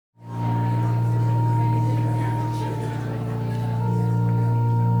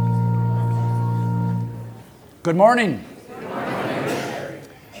Good morning.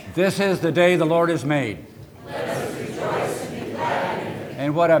 This is the day the Lord has made. Let us rejoice and be glad in it.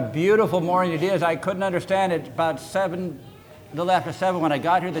 And what a beautiful morning it is. I couldn't understand it about a little after 7 when I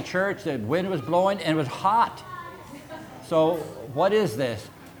got here to the church. The wind was blowing and it was hot. So what is this?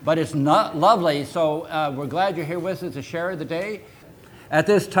 But it's not lovely. So we're glad you're here with us to share the day. At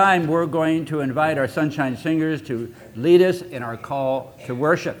this time, we're going to invite our Sunshine Singers to lead us in our call to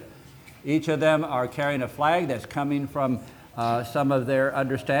worship. Each of them are carrying a flag that's coming from some of their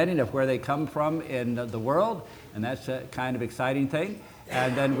understanding of where they come from in the world, and that's a kind of exciting thing.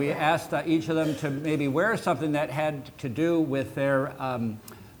 And then we asked each of them to maybe wear something that had to do with their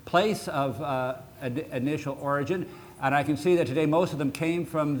place of initial origin. And I can see that today most of them came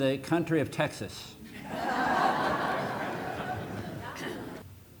from the country of Texas.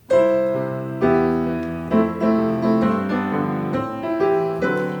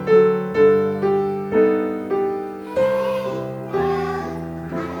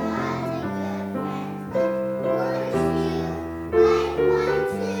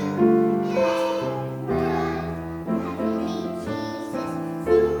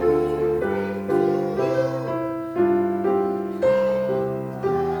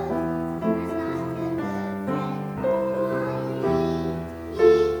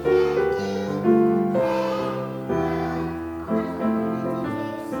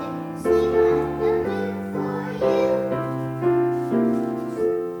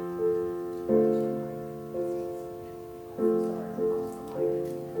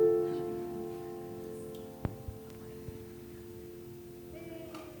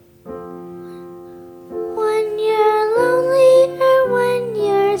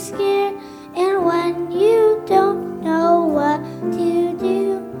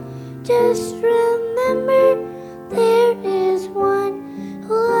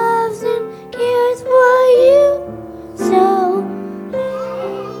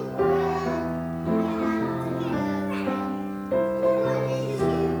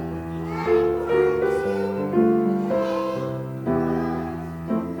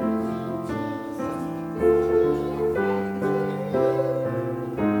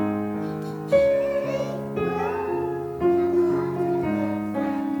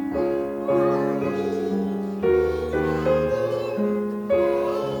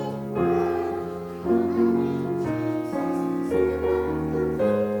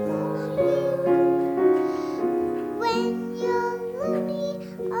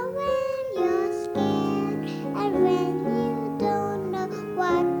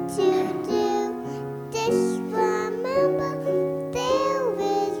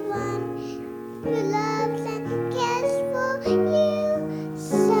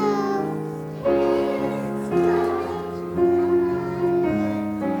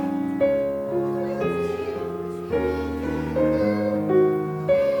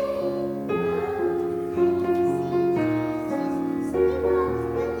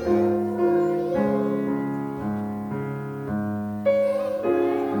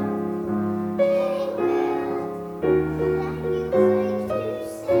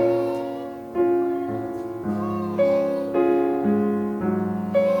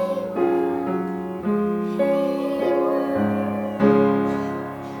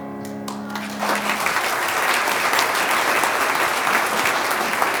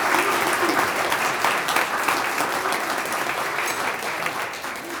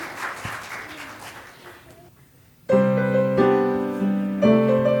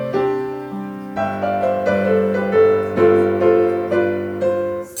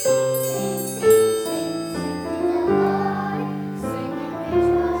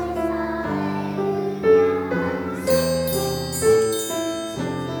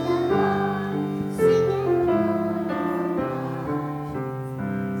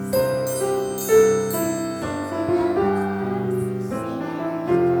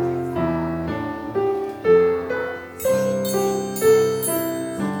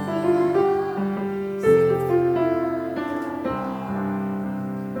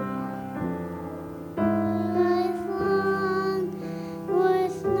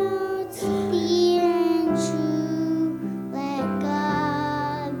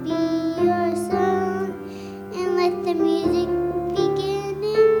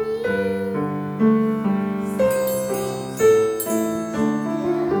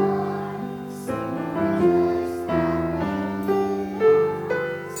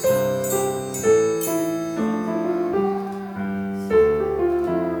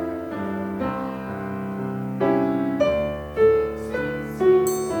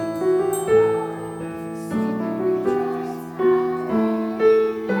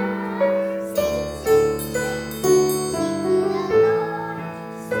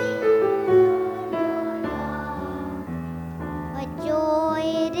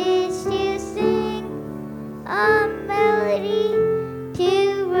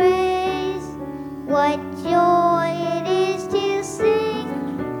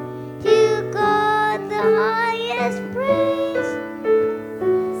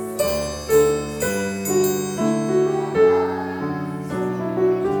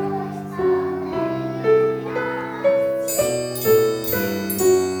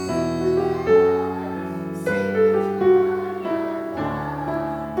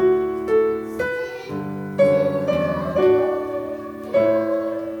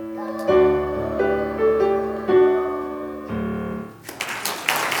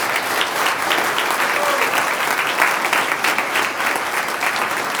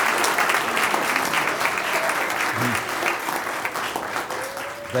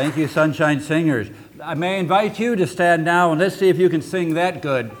 Thank you, Sunshine Singers. I may invite you to stand now, and let's see if you can sing that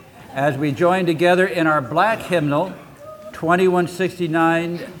good as we join together in our black hymnal,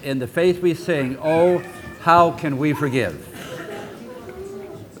 2169, in the faith we sing, Oh, How Can We Forgive?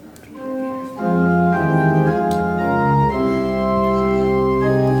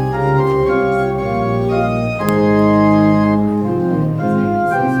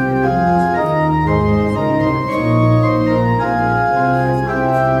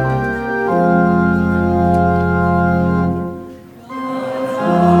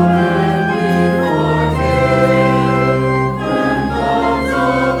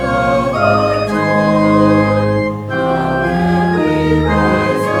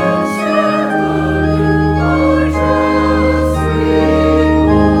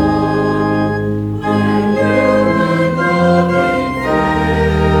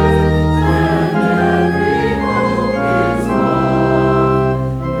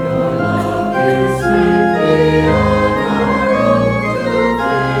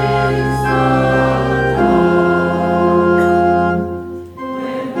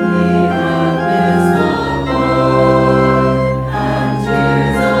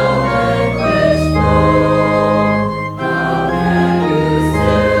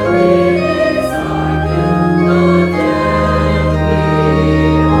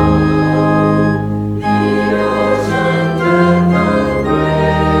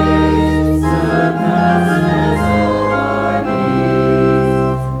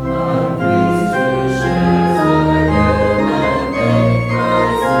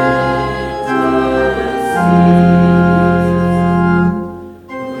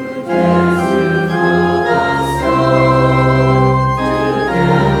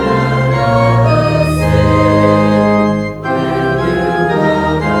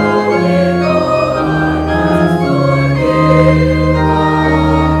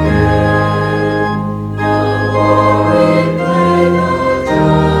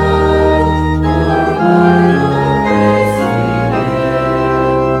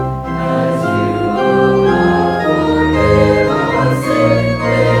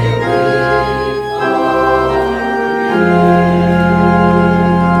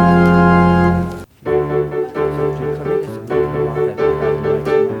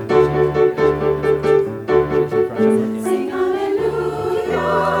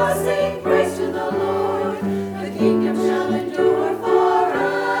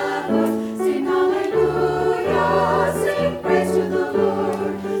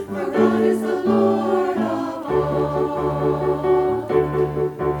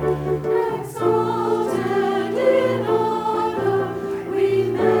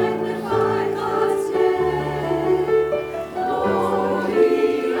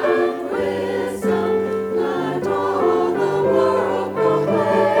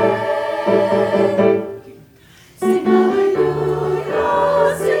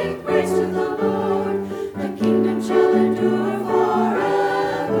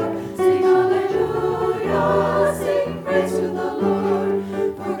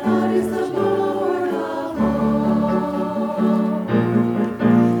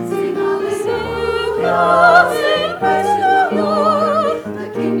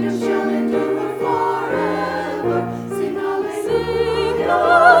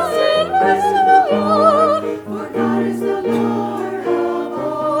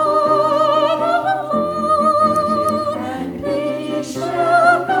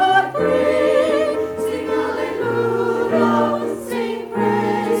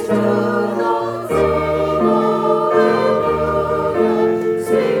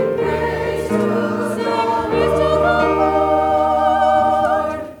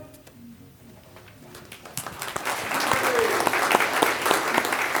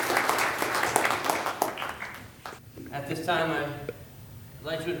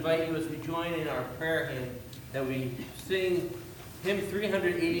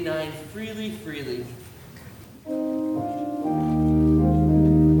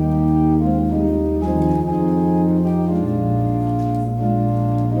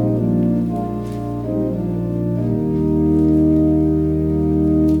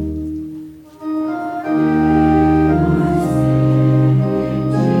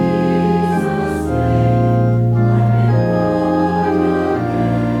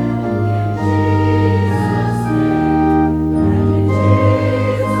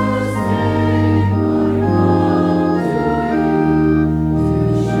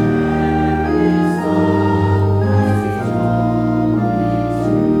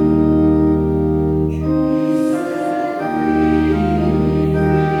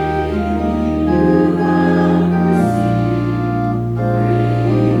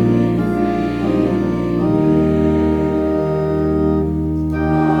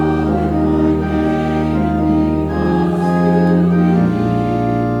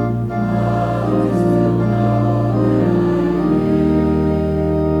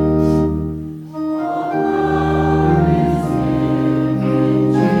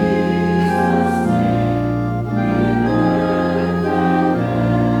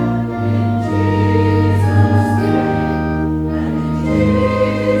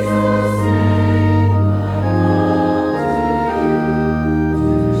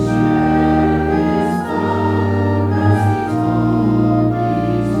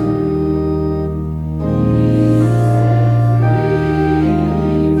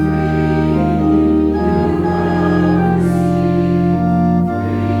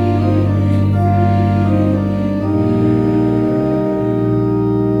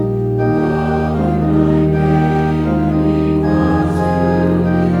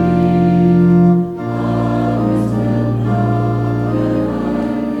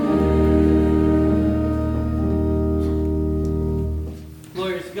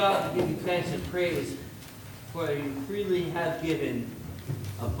 God, we give you thanks and praise for you freely have given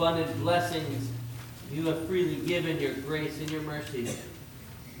abundant blessings. You have freely given your grace and your mercy.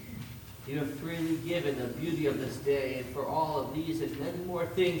 You have freely given the beauty of this day, and for all of these and many more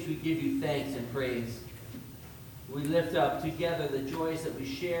things, we give you thanks and praise. We lift up together the joys that we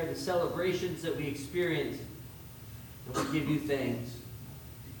share, the celebrations that we experience, and we give you thanks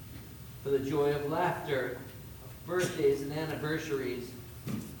for the joy of laughter, of birthdays and anniversaries,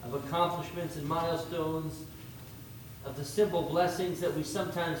 of accomplishments and milestones, of the simple blessings that we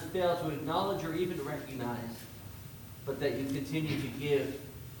sometimes fail to acknowledge or even recognize, but that you continue to give.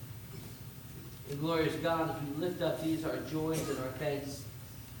 And glorious God, as we lift up these, our joys and our thanks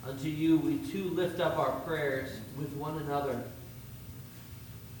unto you, we too lift up our prayers with one another.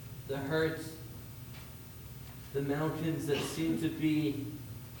 The hurts, the mountains that seem to be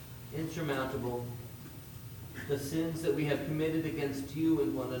insurmountable, the sins that we have committed against you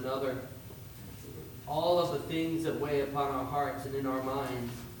and one another, all of the things that weigh upon our hearts and in our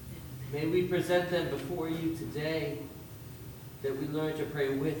minds. May we present them before you today, that we learn to pray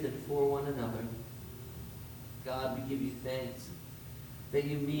with and for one another. God, we give you thanks that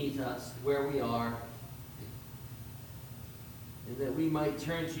you meet us where we are, and that we might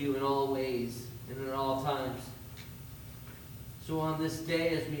turn to you in all ways and at all times. So on this day,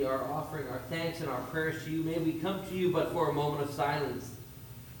 as we are offering our thanks and our prayers to you, may we come to you but for a moment of silence,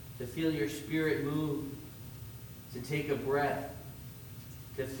 to feel your Spirit move, to take a breath,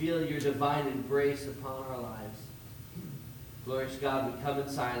 to feel your divine embrace upon our lives. Glorious God, we come in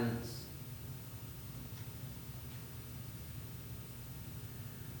silence.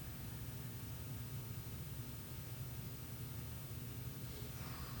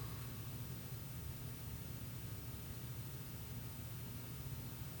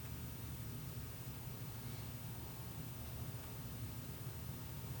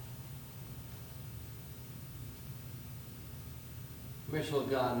 Merciful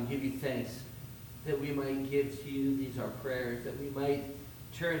God, we give you thanks that we might give to you these our prayers, that we might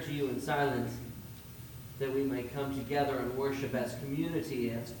turn to you in silence, that we might come together and worship as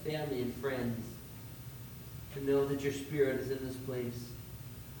community, as family and friends, to know that your Spirit is in this place.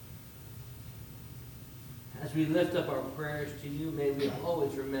 As we lift up our prayers to you, may we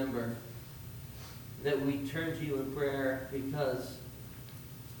always remember that we turn to you in prayer because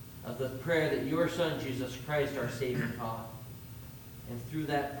of the prayer that your Son, Jesus Christ, our Savior, taught. And through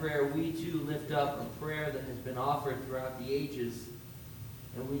that prayer, we too lift up a prayer that has been offered throughout the ages.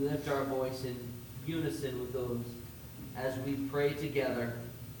 And we lift our voice in unison with those as we pray together.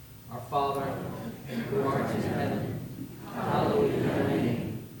 Our Father, who art in heaven, hallowed be thy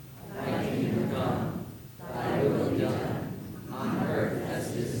name. Thy kingdom come, thy will be done, on earth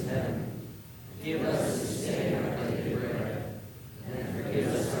as it is in heaven. Give us this day our daily bread, and forgive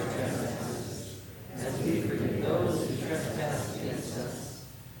us our trespasses, as we forgive those who trespass against us.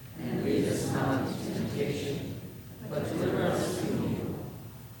 And lead us not into temptation, but deliver us from evil.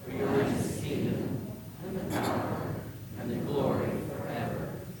 For yours is the kingdom, and the power, and the glory forever.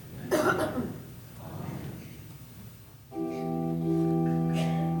 Amen.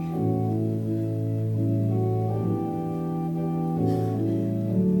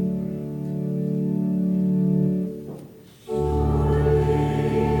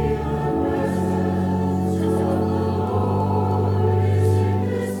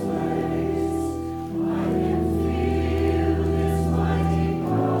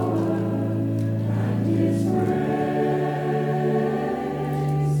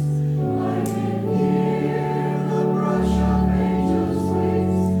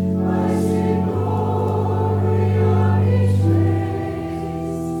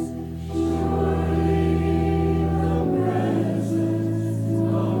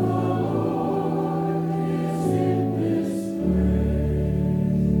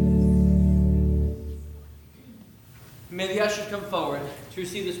 May the ushers come forward to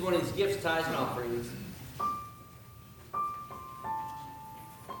receive this morning's gifts, tithes, and offerings.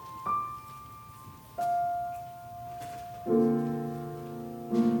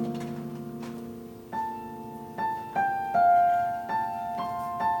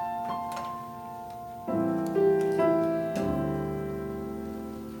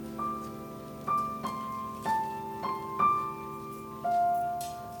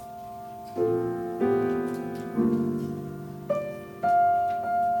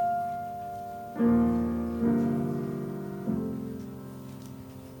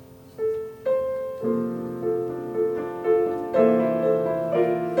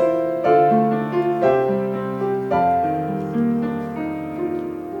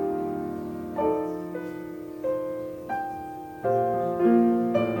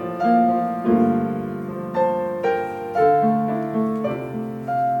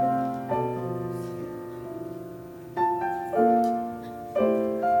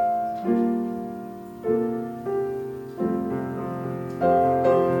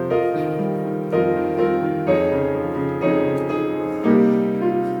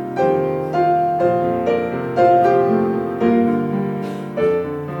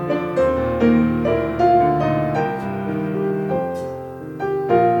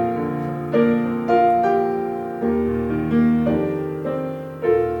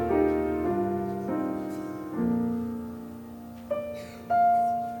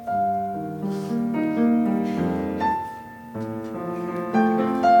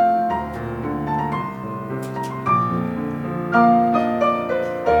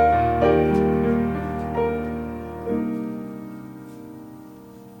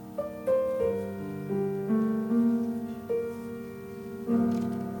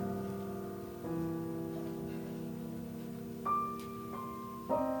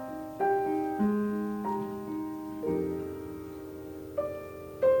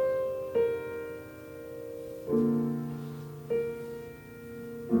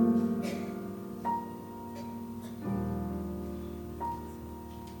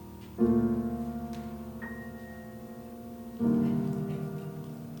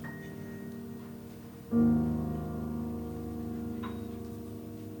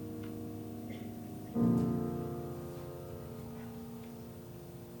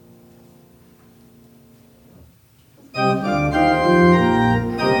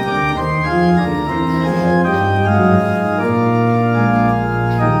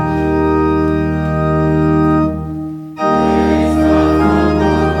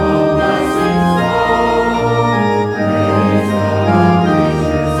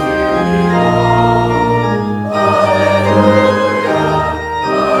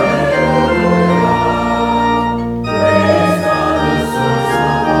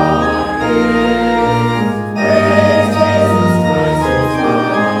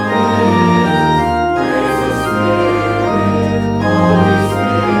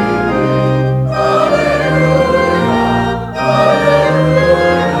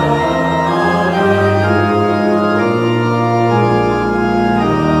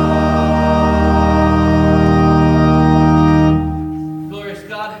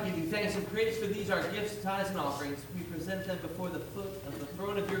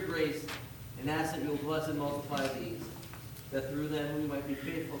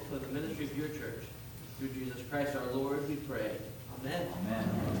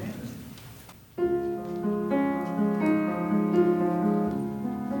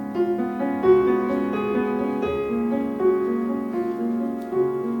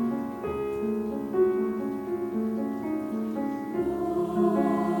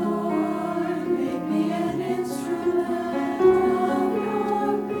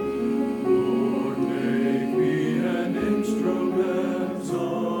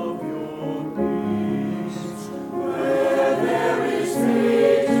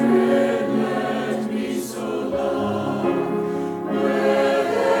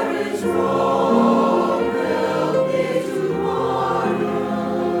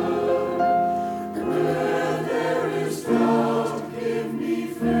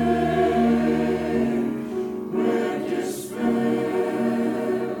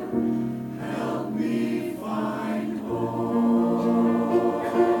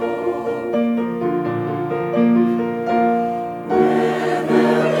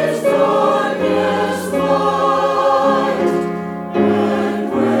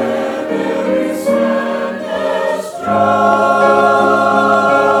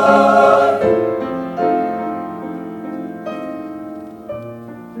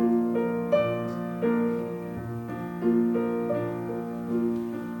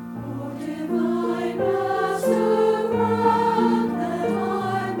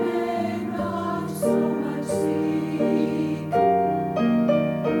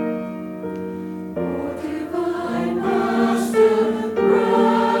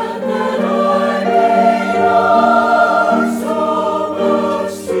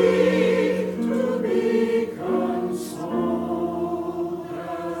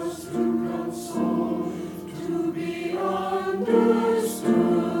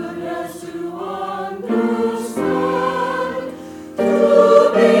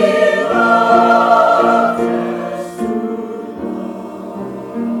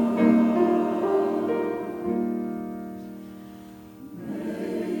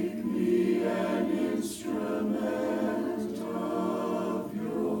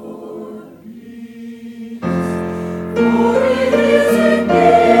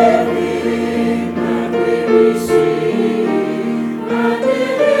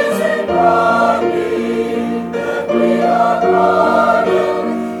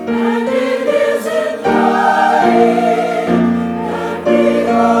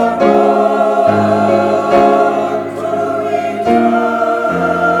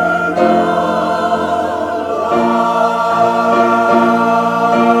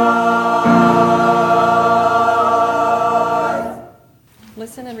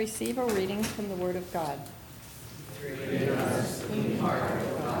 receive a reading from the Word of God. Create in us a clean heart,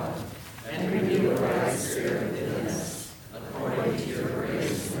 O God, and renew a right spirit within us, according to your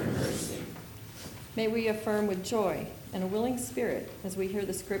grace and mercy. May we affirm with joy and a willing spirit as we hear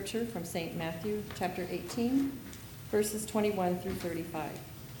the scripture from St. Matthew chapter 18, verses 21 through 35.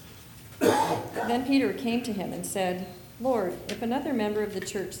 Then Peter came to him and said, "Lord, if another member of the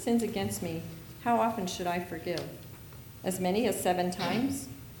church sins against me, how often should I forgive? as many as 7 times?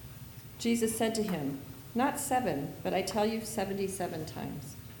 Jesus said to him, Not 7, but I tell you 77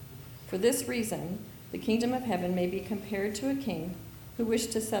 times. For this reason, the kingdom of heaven may be compared to a king who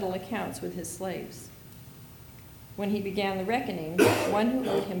wished to settle accounts with his slaves. When he began the reckoning, one who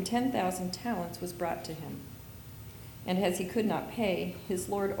owed him 10,000 talents was brought to him. And as he could not pay, his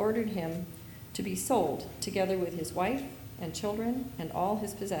lord ordered him to be sold, together with his wife and children and all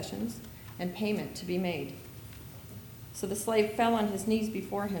his possessions, and payment to be made. So the slave fell on his knees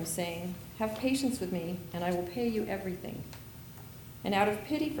before him, saying, Have patience with me, and I will pay you everything. And out of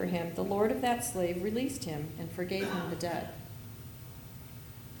pity for him, the lord of that slave released him and forgave him the debt.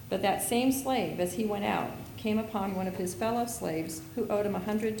 But that same slave, as he went out, came upon one of his fellow slaves who owed him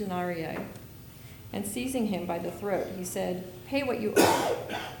 100 denarii. And seizing him by the throat, he said, Pay what you owe.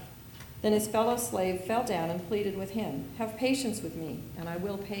 Then his fellow slave fell down and pleaded with him, Have patience with me, and I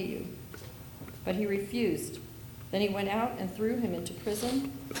will pay you. But he refused. Then he went out and threw him into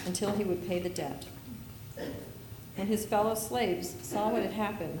prison until he would pay the debt. When his fellow slaves saw what had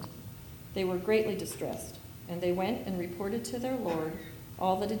happened, they were greatly distressed, and they went and reported to their lord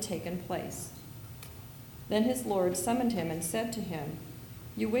all that had taken place. Then his lord summoned him and said to him,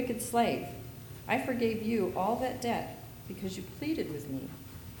 You wicked slave, I forgave you all that debt because you pleaded with me.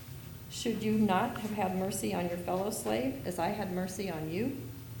 Should you not have had mercy on your fellow slave as I had mercy on you?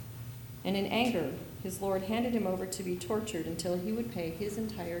 And in anger, his lord handed him over to be tortured until he would pay his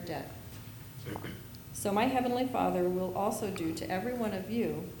entire debt. So my heavenly Father will also do to every one of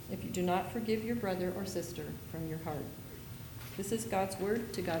you if you do not forgive your brother or sister from your heart. This is God's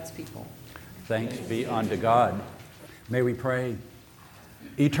word to God's people. Thanks be unto God. May we pray.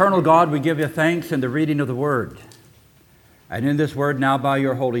 Eternal God, we give you thanks in the reading of the word. And in this word now by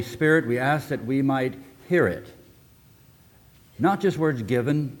your Holy Spirit, we ask that we might hear it. Not just words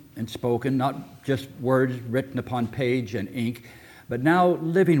given and spoken, not just words written upon page and ink, but now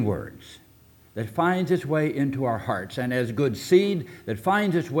living words that finds its way into our hearts, and as good seed that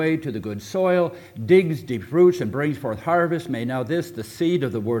finds its way to the good soil, digs deep roots and brings forth harvest, may now this, the seed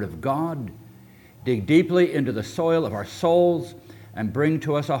of the Word of God, dig deeply into the soil of our souls and bring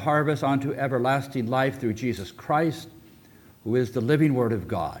to us a harvest unto everlasting life through Jesus Christ, who is the living Word of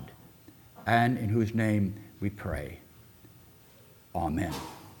God, and in whose name we pray. Amen.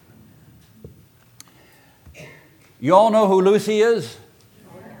 You all know who Lucy is?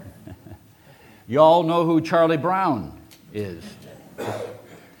 You all know who Charlie Brown is.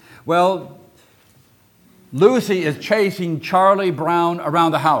 Well, Lucy is chasing Charlie Brown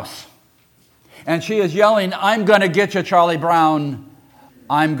around the house. And she is yelling, I'm going to get you, Charlie Brown.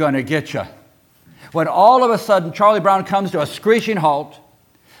 I'm going to get you. When all of a sudden Charlie Brown comes to a screeching halt,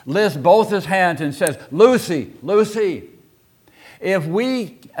 lifts both his hands and says, Lucy, Lucy, if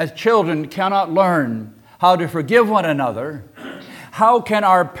we as children cannot learn how to forgive one another, how can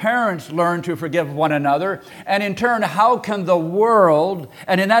our parents learn to forgive one another? And in turn, how can the world?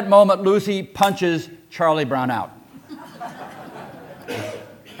 And in that moment, Lucy punches Charlie Brown out.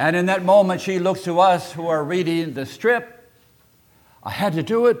 And in that moment, she looks to us who are reading the strip. I had to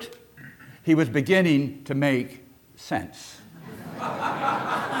do it. He was beginning to make sense.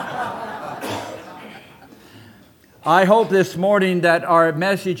 I hope this morning that our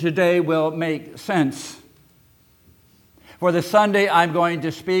message today will make sense. For this Sunday, I'm going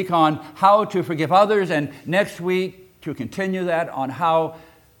to speak on how to forgive others, and next week to continue that on how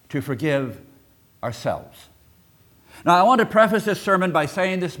to forgive ourselves. Now, I want to preface this sermon by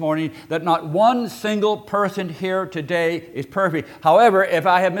saying this morning that not one single person here today is perfect. However, if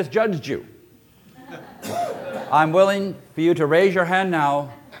I have misjudged you, I'm willing for you to raise your hand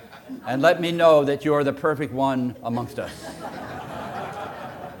now and let me know that you're the perfect one amongst us.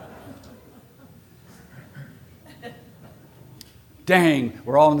 Dang,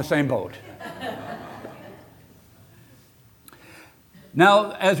 we're all in the same boat.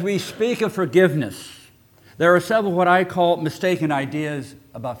 Now, as we speak of forgiveness, there are several what I call mistaken ideas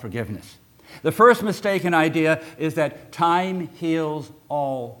about forgiveness. The first mistaken idea is that time heals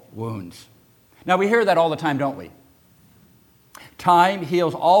all wounds. Now, we hear that all the time, don't we? Time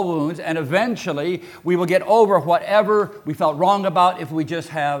heals all wounds, and eventually we will get over whatever we felt wrong about if we just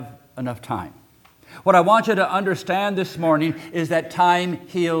have enough time. What I want you to understand this morning is that time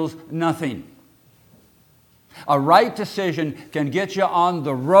heals nothing. A right decision can get you on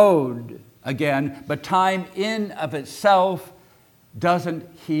the road again, but time in of itself doesn't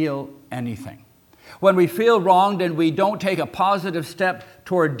heal anything. When we feel wronged and we don't take a positive step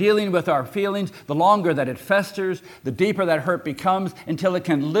toward dealing with our feelings, the longer that it festers, the deeper that hurt becomes until it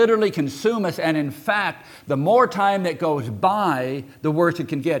can literally consume us. And in fact, the more time that goes by, the worse it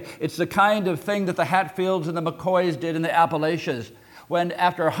can get. It's the kind of thing that the Hatfields and the McCoys did in the Appalachians, when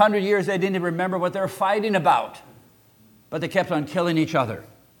after 100 years they didn't even remember what they were fighting about, but they kept on killing each other.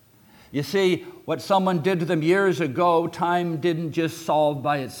 You see, what someone did to them years ago, time didn't just solve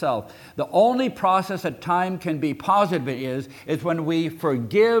by itself. The only process that time can be positive is when we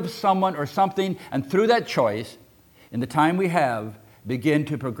forgive someone or something, and through that choice, in the time we have, begin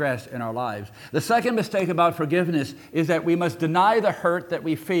to progress in our lives. The second mistake about forgiveness is that we must deny the hurt that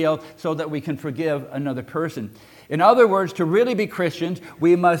we feel so that we can forgive another person. In other words, to really be Christians,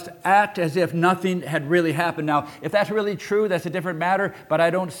 we must act as if nothing had really happened. Now, if that's really true, that's a different matter, but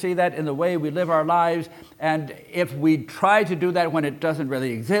I don't see that in the way we live our lives. And if we try to do that when it doesn't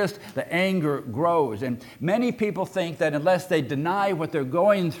really exist, the anger grows. And many people think that unless they deny what they're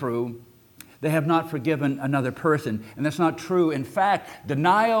going through, they have not forgiven another person. And that's not true. In fact,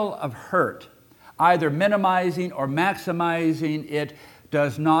 denial of hurt, either minimizing or maximizing it,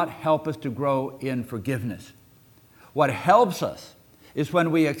 does not help us to grow in forgiveness. What helps us is when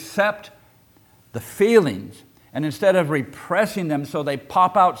we accept the feelings, and instead of repressing them so they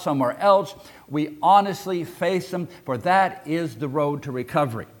pop out somewhere else, we honestly face them, for that is the road to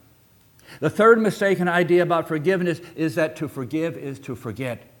recovery. The third mistaken idea about forgiveness is that to forgive is to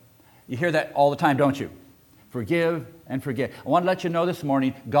forget. You hear that all the time, don't you? Forgive and forget. I want to let you know this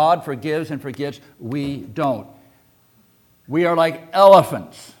morning, God forgives and forgets. We don't. We are like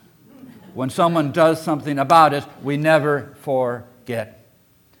elephants. When someone does something about us, we never forget.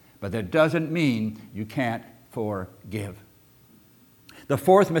 But that doesn't mean you can't forgive. The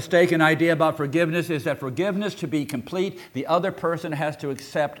fourth mistaken idea about forgiveness is that forgiveness, to be complete, the other person has to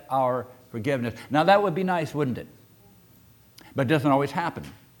accept our forgiveness. Now that would be nice, wouldn't it? But it doesn't always happen.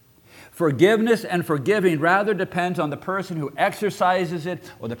 Forgiveness and forgiving rather depends on the person who exercises it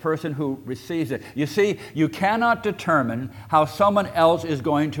or the person who receives it. You see, you cannot determine how someone else is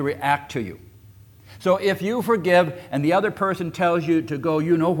going to react to you. So if you forgive and the other person tells you to go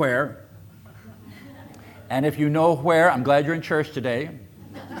you know where, and if you know where, I'm glad you're in church today.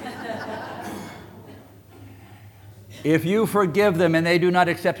 If you forgive them and they do not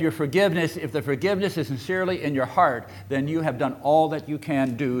accept your forgiveness, if the forgiveness is sincerely in your heart, then you have done all that you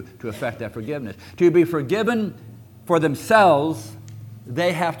can do to effect that forgiveness. To be forgiven for themselves,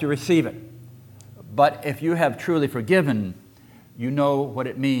 they have to receive it. But if you have truly forgiven, you know what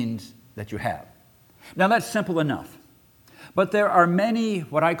it means that you have. Now that's simple enough. But there are many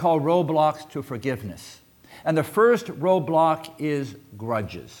what I call roadblocks to forgiveness. And the first roadblock is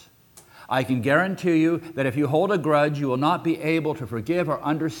grudges. I can guarantee you that if you hold a grudge, you will not be able to forgive or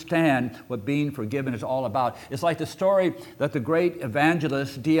understand what being forgiven is all about. It's like the story that the great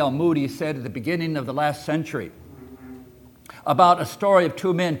evangelist D.L. Moody said at the beginning of the last century about a story of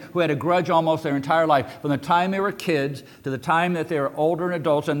two men who had a grudge almost their entire life, from the time they were kids to the time that they were older and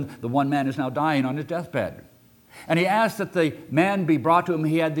adults, and the one man is now dying on his deathbed. And he asked that the man be brought to him.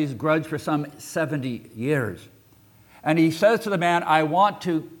 He had these grudges for some 70 years. And he says to the man, I want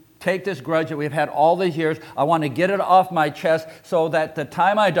to take this grudge that we've had all these years. I want to get it off my chest so that the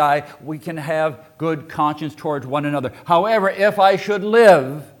time I die, we can have good conscience towards one another. However, if I should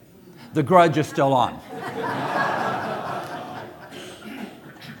live, the grudge is still on.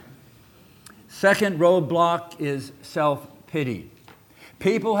 Second roadblock is self-pity.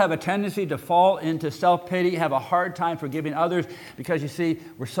 People have a tendency to fall into self-pity, have a hard time forgiving others because, you see,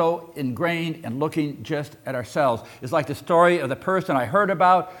 we're so ingrained in looking just at ourselves. It's like the story of the person I heard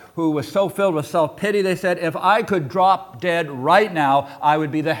about who was so filled with self-pity, they said, if I could drop dead right now, I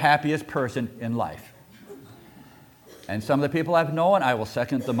would be the happiest person in life. And some of the people I've known, I will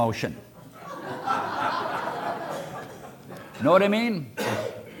second the motion. Know what I mean?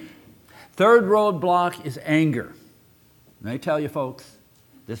 Third roadblock is anger. Let me tell you, folks,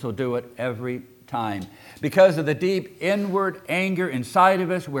 this will do it every time. Because of the deep inward anger inside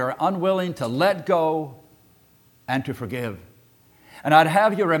of us, we're unwilling to let go and to forgive. And I'd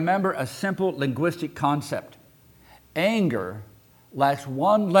have you remember a simple linguistic concept. Anger lacks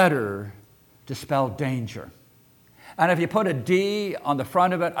one letter to spell danger. And if you put a D on the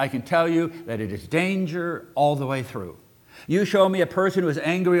front of it, I can tell you that it is danger all the way through. You show me a person who is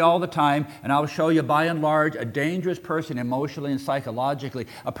angry all the time, and I'll show you, by and large, a dangerous person emotionally and psychologically.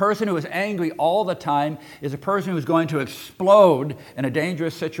 A person who is angry all the time is a person who's going to explode in a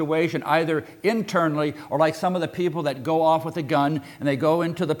dangerous situation, either internally or like some of the people that go off with a gun and they go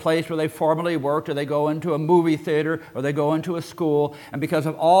into the place where they formerly worked, or they go into a movie theater, or they go into a school, and because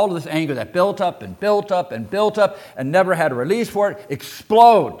of all of this anger that built up and built up and built up and never had a release for it,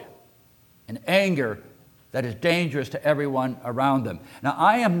 explode in anger that is dangerous to everyone around them. Now,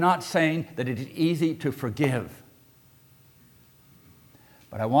 I am not saying that it is easy to forgive,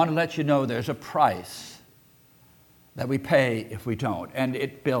 but I want to let you know there's a price that we pay if we don't. And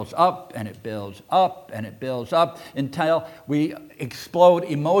it builds up, and it builds up, and it builds up until we explode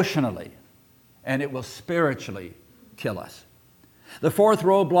emotionally, and it will spiritually kill us. The fourth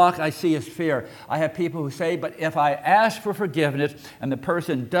roadblock I see is fear. I have people who say, but if I ask for forgiveness and the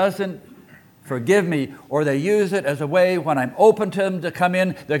person doesn't forgive me, or they use it as a way when I'm open to them to come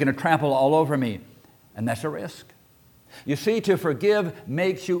in, they're going to trample all over me. And that's a risk. You see, to forgive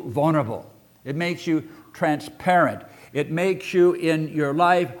makes you vulnerable. It makes you transparent. It makes you in your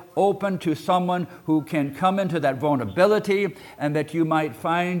life open to someone who can come into that vulnerability, and that you might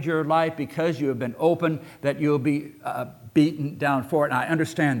find your life, because you have been open, that you'll be beaten down for it. And I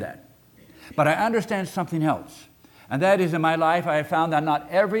understand that. But I understand something else. And that is, in my life, I have found that not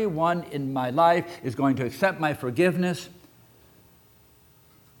everyone in my life is going to accept my forgiveness,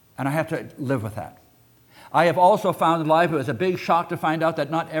 and I have to live with that. I have also found in life, it was a big shock to find out that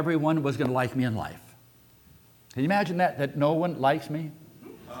not everyone was going to like me in life. Can you imagine that no one likes me?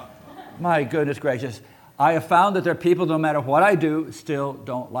 My goodness gracious. I have found that there are people, no matter what I do, still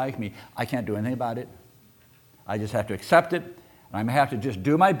don't like me. I can't do anything about it. I just have to accept it. I'm going to have to just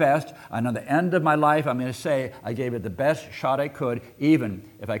do my best, and on the end of my life, I'm going to say I gave it the best shot I could, even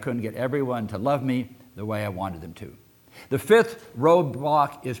if I couldn't get everyone to love me the way I wanted them to. The fifth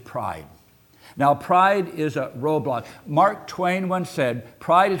roadblock is pride. Now, pride is a roadblock. Mark Twain once said,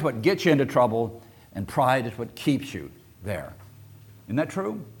 pride is what gets you into trouble, and pride is what keeps you there. Isn't that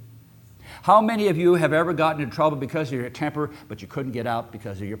true? How many of you have ever gotten into trouble because of your temper, but you couldn't get out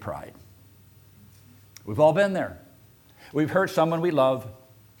because of your pride? We've all been there. We've hurt someone we love,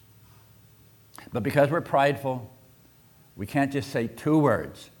 but because we're prideful, we can't just say two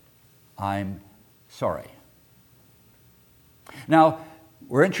words, I'm sorry. Now,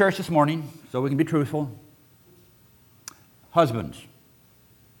 we're in church this morning, so we can be truthful. Husbands,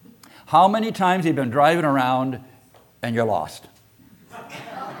 how many times have you been driving around and you're lost?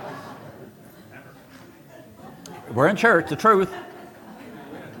 We're in church, the truth.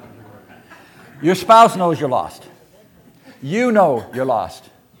 Your spouse knows you're lost. You know you're lost.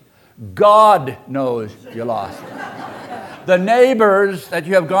 God knows you're lost. The neighbors that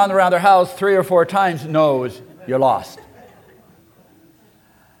you have gone around their house 3 or 4 times knows you're lost.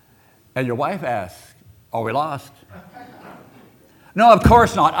 And your wife asks, are we lost? No, of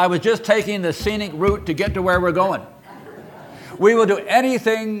course not. I was just taking the scenic route to get to where we're going. We will do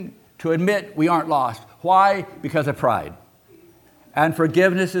anything to admit we aren't lost. Why? Because of pride. And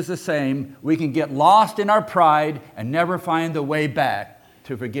forgiveness is the same. We can get lost in our pride and never find the way back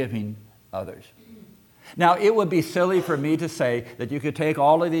to forgiving others. Now, it would be silly for me to say that you could take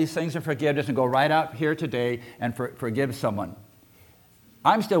all of these things of forgiveness and go right out here today and forgive someone.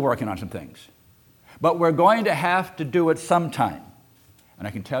 I'm still working on some things. But we're going to have to do it sometime. And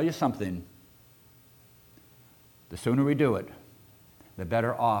I can tell you something. The sooner we do it, the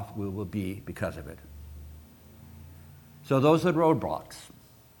better off we will be because of it. So those are the roadblocks.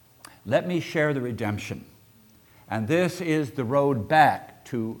 Let me share the redemption. And this is the road back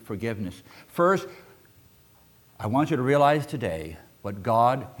to forgiveness. First, I want you to realize today what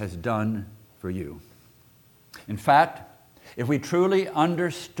God has done for you. In fact, if we truly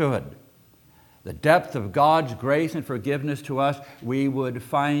understood the depth of God's grace and forgiveness to us, we would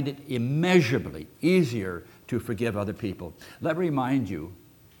find it immeasurably easier to forgive other people. Let me remind you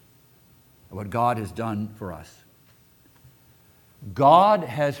of what God has done for us. God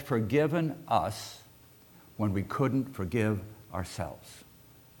has forgiven us when we couldn't forgive ourselves.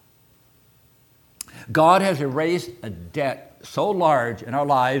 God has erased a debt so large in our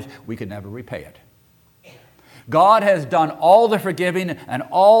lives we could never repay it. God has done all the forgiving and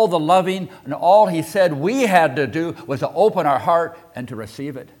all the loving, and all He said we had to do was to open our heart and to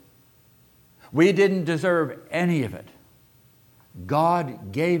receive it. We didn't deserve any of it.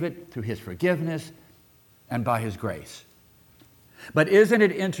 God gave it through His forgiveness and by His grace. But isn't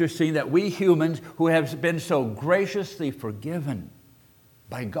it interesting that we humans who have been so graciously forgiven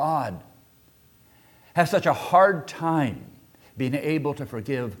by God have such a hard time being able to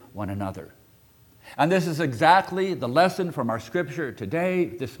forgive one another? And this is exactly the lesson from our scripture today,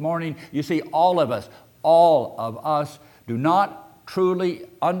 this morning. You see, all of us do not truly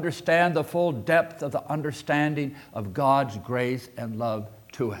understand the full depth of the understanding of God's grace and love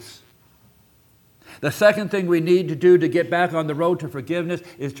to us. The second thing we need to do to get back on the road to forgiveness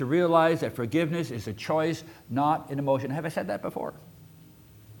is to realize that forgiveness is a choice, not an emotion. Have I said that before?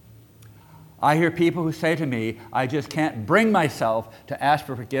 I hear people who say to me, I just can't bring myself to ask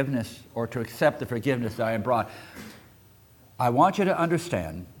for forgiveness or to accept the forgiveness that I am brought. I want you to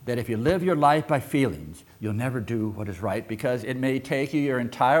understand that if you live your life by feelings, you'll never do what is right, because it may take you your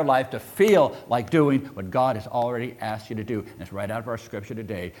entire life to feel like doing what God has already asked you to do. And it's right out of our scripture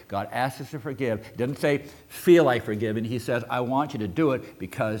today. God asks us to forgive. He doesn't say, feel like forgiving. He says, I want you to do it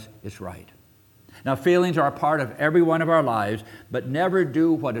because it's right. Now, feelings are a part of every one of our lives, but never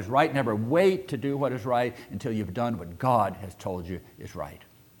do what is right. Never wait to do what is right until you've done what God has told you is right.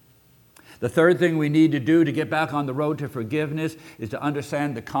 The third thing we need to do to get back on the road to forgiveness is to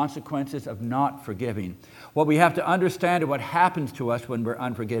understand the consequences of not forgiving. What we have to understand is what happens to us when we're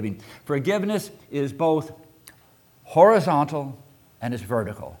unforgiving. Forgiveness is both horizontal and it's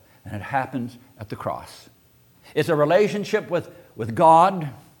vertical, and it happens at the cross. It's a relationship with God,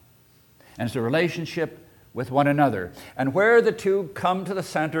 and it's a relationship with one another. And where the two come to the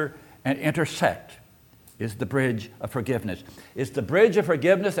center and intersect is the bridge of forgiveness. It's the bridge of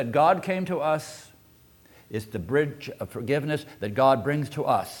forgiveness that God came to us. It's the bridge of forgiveness that God brings to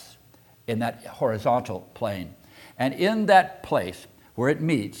us in that horizontal plane. And in that place where it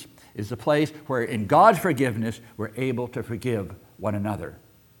meets is the place where in God's forgiveness we're able to forgive one another.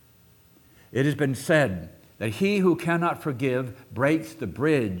 It has been said that he who cannot forgive breaks the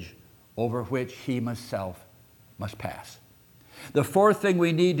bridge over which he himself must pass. The fourth thing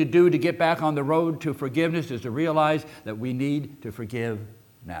we need to do to get back on the road to forgiveness is to realize that we need to forgive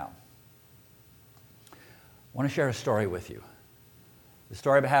now. I want to share a story with you. The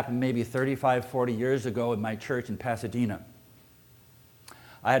story happened maybe 35, 40 years ago in my church in Pasadena.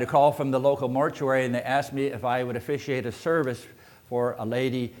 I had a call from the local mortuary, and they asked me if I would officiate a service for a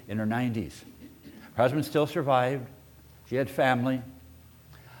lady in her 90s. Her husband still survived. She had family.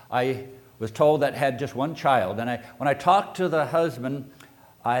 I was told that had just one child. And when I talked to the husband,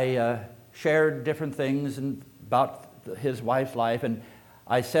 I shared different things about his wife's life. And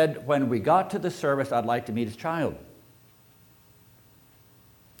I said, when we got to the service, I'd like to meet his child.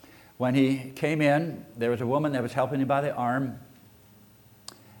 When he came in, there was a woman that was helping him by the arm.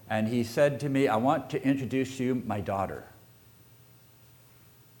 And he said to me, I want to introduce you my daughter.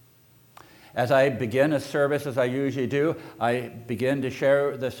 As I begin a service, as I usually do, I begin to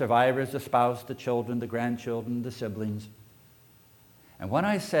share the survivors, the spouse, the children, the grandchildren, the siblings. And when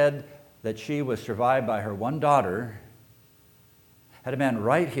I said that she was survived by her one daughter, had a man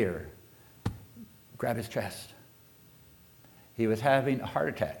right here grab his chest. He was having a heart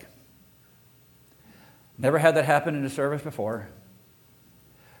attack. Never had that happen in a service before.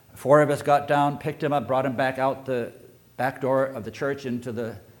 4 of us got down, picked him up, brought him back out the back door of the church into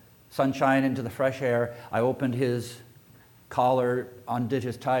the sunshine, into the fresh air. I opened his collar, undid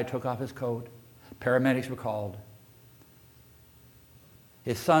his tie, took off his coat. Paramedics were called.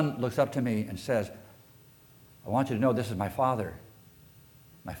 His son looks up to me and says, I want you to know this is my father.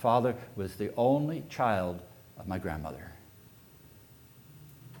 My father was the only child of my grandmother.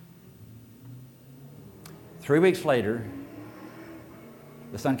 3 weeks later,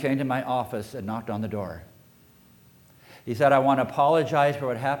 the son came to my office and knocked on the door. He said, I want to apologize for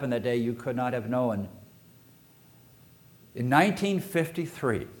what happened that day. You could not have known. In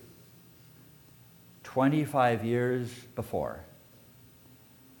 1953, 25 years before,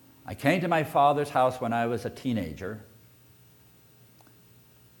 I came to my father's house when I was a teenager.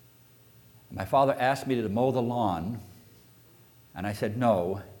 My father asked me to mow the lawn, and I said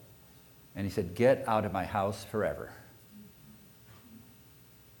no. And he said, get out of my house forever.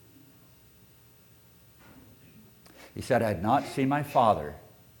 He said, I had not seen my father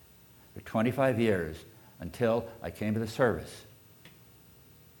for 25 years until I came to the service.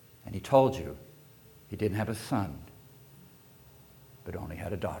 And he told you he didn't have a son, but only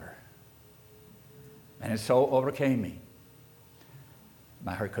had a daughter. And it so overcame me.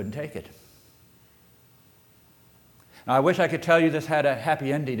 My heart couldn't take it. Now, I wish I could tell you this had a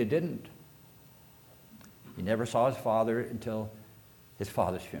happy ending. It didn't. He never saw his father until his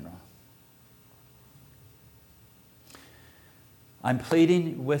father's funeral. I'm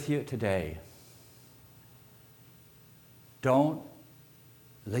pleading with you today. Don't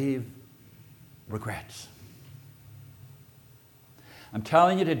leave regrets. I'm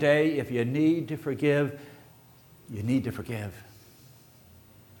telling you today, if you need to forgive, you need to forgive.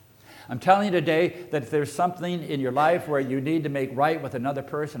 I'm telling you today that if there's something in your life where you need to make right with another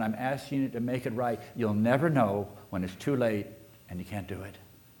person, I'm asking you to make it right. You'll never know when it's too late and you can't do it.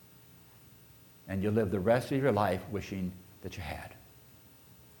 And you'll live the rest of your life wishing that you had.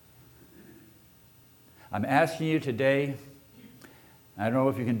 I'm asking you today, I don't know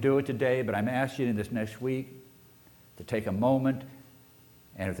if you can do it today, but I'm asking you in this next week to take a moment,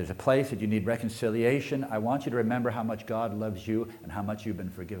 and if there's a place that you need reconciliation, I want you to remember how much God loves you and how much you've been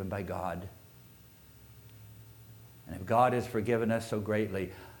forgiven by God. And if God has forgiven us so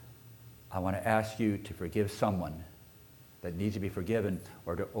greatly, I want to ask you to forgive someone that needs to be forgiven,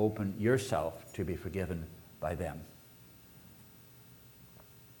 or to open yourself to be forgiven by them.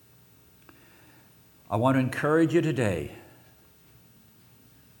 I want to encourage you today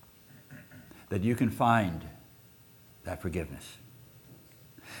that you can find that forgiveness.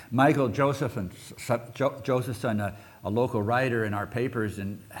 Michael Josephson, a local writer in our papers,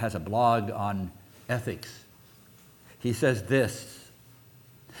 and has a blog on ethics. He says this: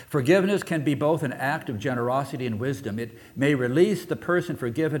 forgiveness can be both an act of generosity and wisdom. It may release the person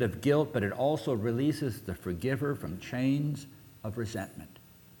forgiven of guilt, but it also releases the forgiver from chains of resentment.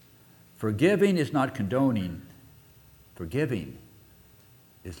 Forgiving is not condoning. Forgiving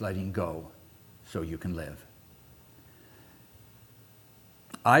is letting go so you can live.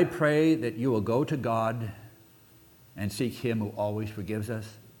 I pray that you will go to God and seek Him who always forgives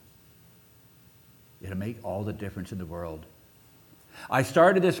us. It'll make all the difference in the world. I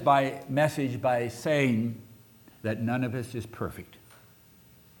started this message by saying that none of us is perfect.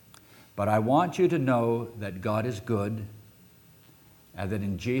 But I want you to know that God is good, and that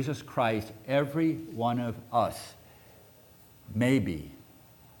in Jesus Christ, every one of us may be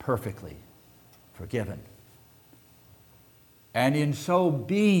perfectly forgiven. And in so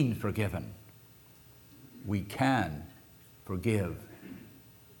being forgiven, we can forgive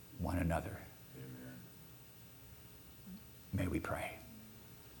one another. Amen. May we pray.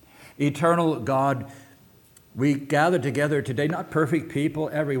 Eternal God, we gather together today, not perfect people.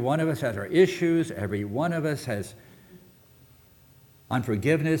 Every one of us has our issues. Every one of us has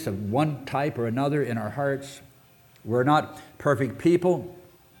unforgiveness of one type or another in our hearts. We're not perfect people.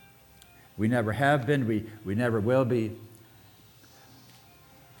 We never have been. We never will be.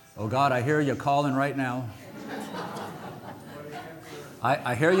 Oh God, I hear you calling right now.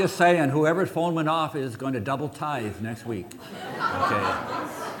 I hear you saying whoever's phone went off is going to double tithe next week. Okay.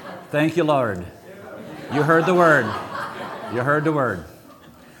 Thank you, Lord. You heard the word. You heard the word.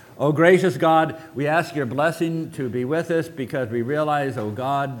 Oh, gracious God, we ask your blessing to be with us, because we realize, oh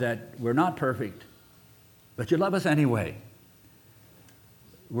God, that we're not perfect, but you love us anyway.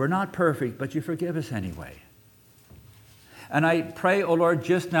 We're not perfect, but you forgive us anyway. And I pray, oh Lord,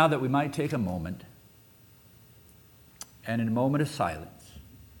 just now that we might take a moment, and in a moment of silence,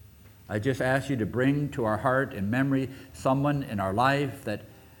 I just ask you to bring to our heart and memory someone in our life that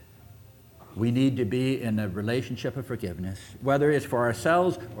we need to be in a relationship of forgiveness, whether it's for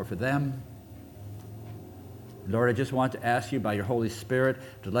ourselves or for them. Lord, I just want to ask you by your Holy Spirit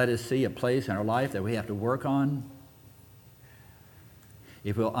to let us see a place in our life that we have to work on.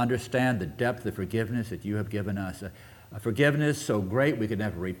 If we'll understand the depth of forgiveness that you have given us, a forgiveness so great we could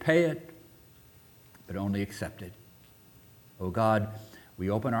never repay it, but only accept it. Oh God, we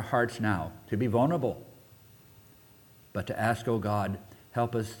open our hearts now to be vulnerable, but to ask, oh God,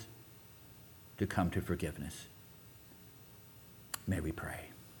 help us to come to forgiveness. May we pray.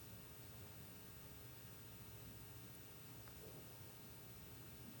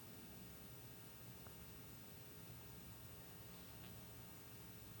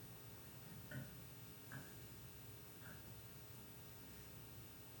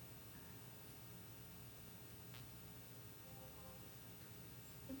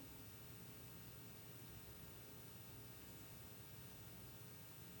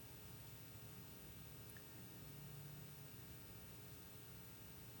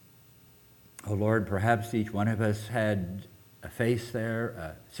 Oh Lord, perhaps each one of us had a face there,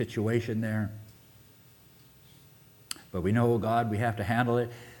 a situation there. But we know, oh God, we have to handle it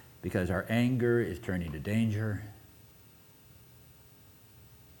because our anger is turning to danger,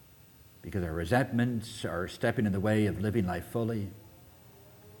 because our resentments are stepping in the way of living life fully.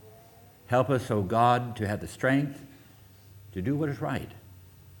 Help us, oh God, to have the strength to do what is right,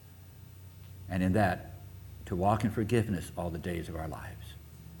 and in that, to walk in forgiveness all the days of our lives.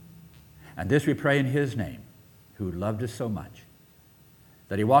 And this we pray in his name, who loved us so much,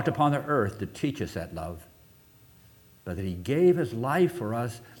 that he walked upon the earth to teach us that love, but that he gave his life for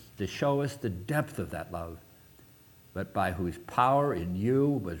us to show us the depth of that love, but by whose power in you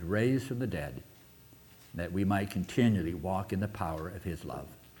was raised from the dead, that we might continually walk in the power of his love.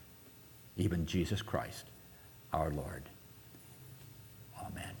 even Jesus Christ, our Lord.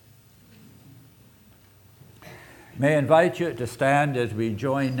 Amen. May I invite you to stand as we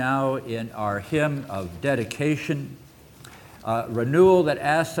join now in our hymn of dedication, renewal that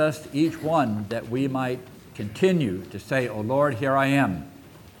asks us, each one, that we might continue to say, O Lord, here I am.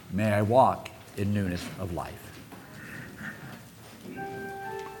 May I walk in newness of life.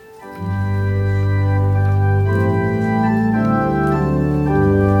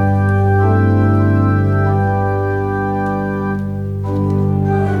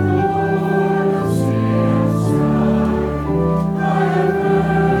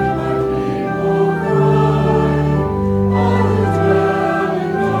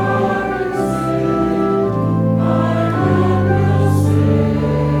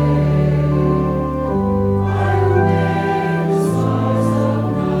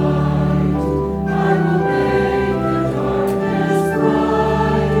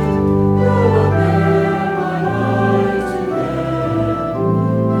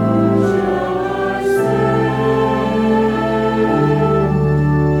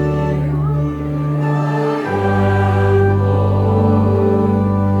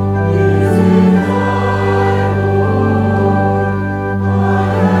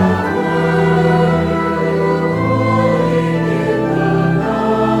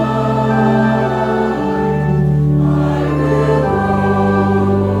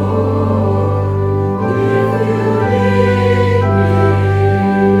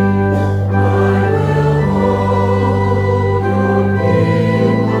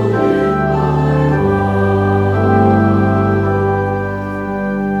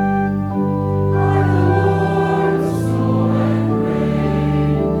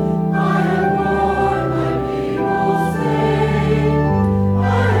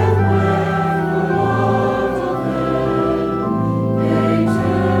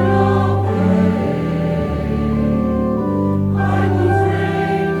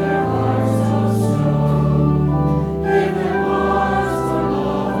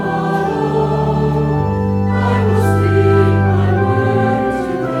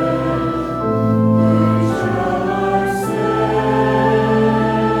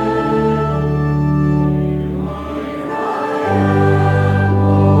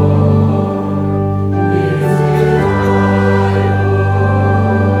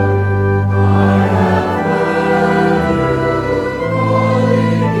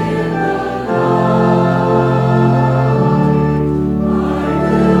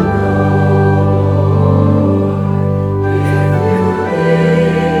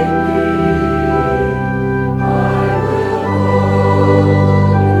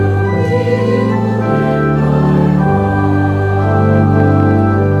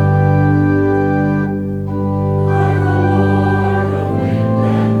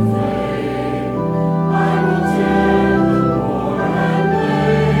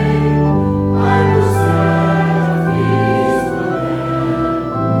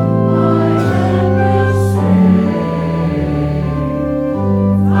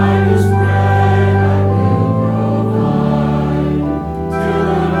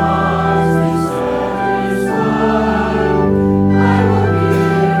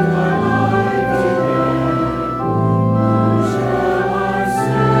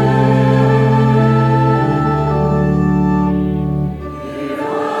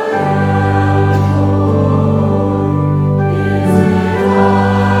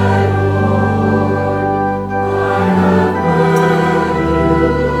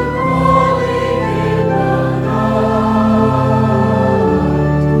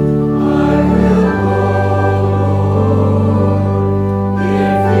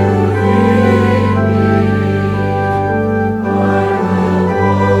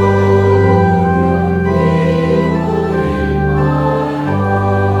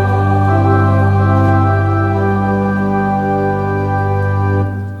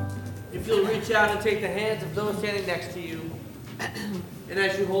 And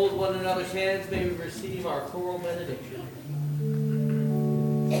as you hold one another's hands, may we receive our choral benediction.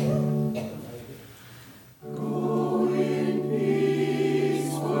 Go in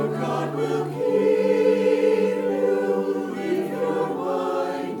peace, for God will keep you if your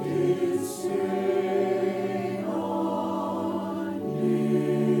mind is stayed on Him.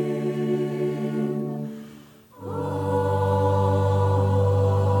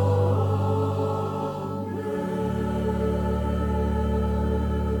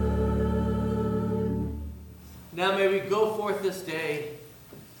 Now may we go forth this day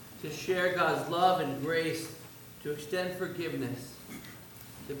to share God's love and grace, to extend forgiveness,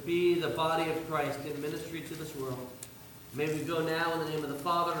 to be the body of Christ in ministry to this world. May we go now in the name of the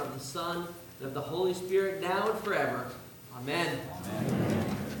Father, and of the Son, and of the Holy Spirit, now and forever. Amen.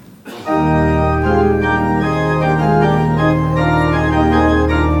 Amen.